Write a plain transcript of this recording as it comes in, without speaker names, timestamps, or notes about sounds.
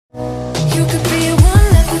You could be one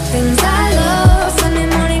of the things I love. Sunday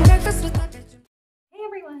morning breakfast with Hey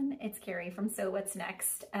everyone, it's Carey from Sew What's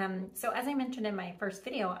Next. So as I mentioned in my first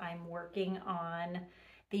video, I'm working on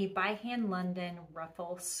the Byhandlondon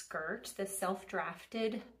ruffle skirt, the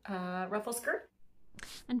self-drafted ruffle skirt.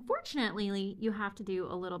 Unfortunately, you have to do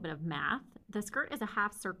a little bit of math. The skirt is a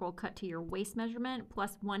half circle cut to your waist measurement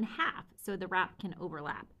plus 1/2, so the wrap can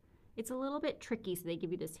overlap. It's a little bit tricky, so they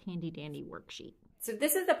give you this handy dandy worksheet. So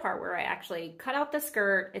this is the part where I actually cut out the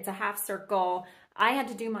skirt. It's a half circle. I had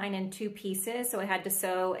to do mine in 2 pieces, so I had to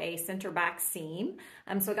sew a center back seam.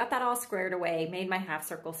 So I got that all squared away, made my half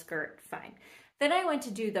circle skirt fine. Then I went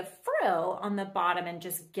to do the frill on the bottom and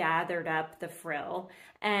just gathered up the frill.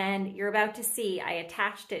 And you're about to see I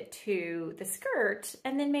attached it to the skirt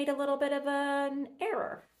and then made a little bit of an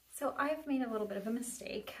error. So I've made a little bit of a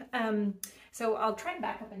mistake. So I'll try and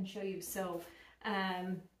back up and show you. So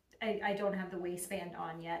I don't have the waistband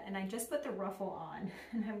on yet, and I just put the ruffle on,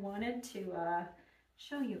 and I wanted to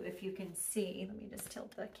show you if you can see. Let me just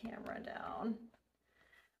tilt the camera down.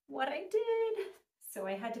 What I did. So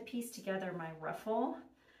I had to piece together my ruffle,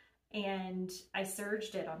 and I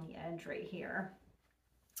serged it on the edge right here.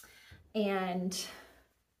 And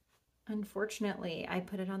unfortunately, I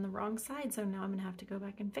put it on the wrong side, so now I'm gonna have to go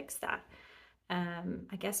back and fix that.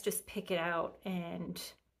 I guess just pick it out and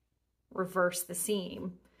reverse the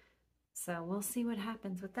seam. So we'll see what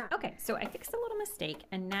happens with that. Okay, so I fixed a little mistake,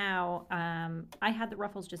 and now I had the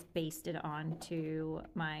ruffles just basted onto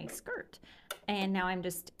my skirt. And now I'm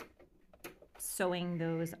just sewing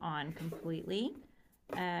those on completely.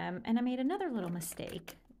 And I made another little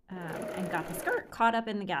mistake and got the skirt caught up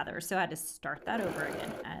in the gather. So I had to start that over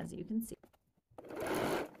again, as you can see.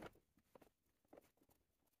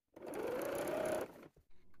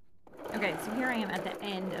 Okay, so here I am at the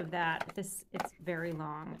end of that. It's very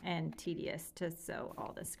long and tedious to sew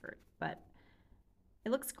all this skirt, but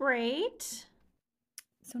it looks great.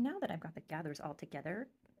 So now that I've got the gathers all together,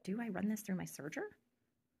 do I run this through my serger?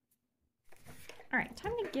 All right,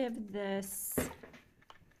 time to give this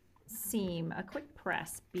seam a quick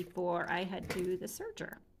press before I head to the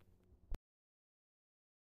serger.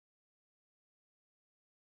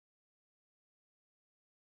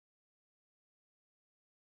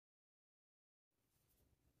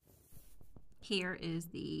 Here is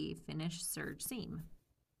the finished serge seam.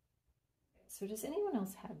 So does anyone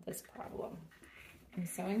else have this problem? I'm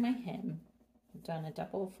sewing my hem, I've done a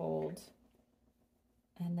double fold,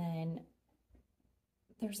 and then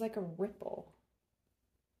there's like a ripple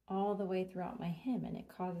all the way throughout my hem, and it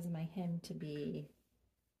causes my hem to be,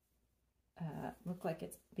 look like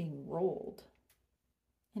it's being rolled.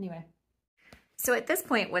 Anyway. So at this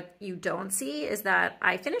point, what you don't see is that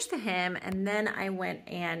I finished the hem and then I went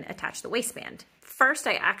and attached the waistband. First,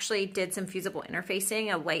 I actually did some fusible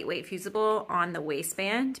interfacing, a lightweight fusible on the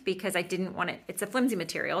waistband, because I didn't want it, it's a flimsy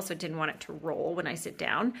material, so I didn't want it to roll when I sit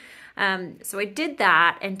down. So I did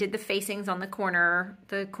that and did the facings on the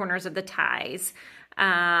corners of the ties,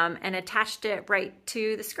 and attached it right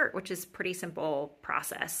to the skirt, which is a pretty simple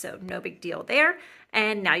process, so no big deal there.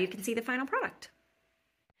 And now you can see the final product.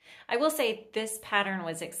 I will say this pattern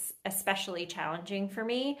was especially challenging for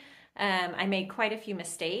me. I made quite a few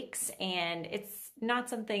mistakes, and it's not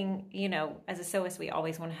something, you know, as a sewist, we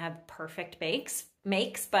always want to have perfect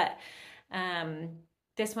makes, but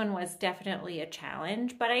this one was definitely a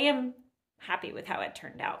challenge, but I am happy with how it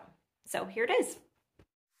turned out. So here it is.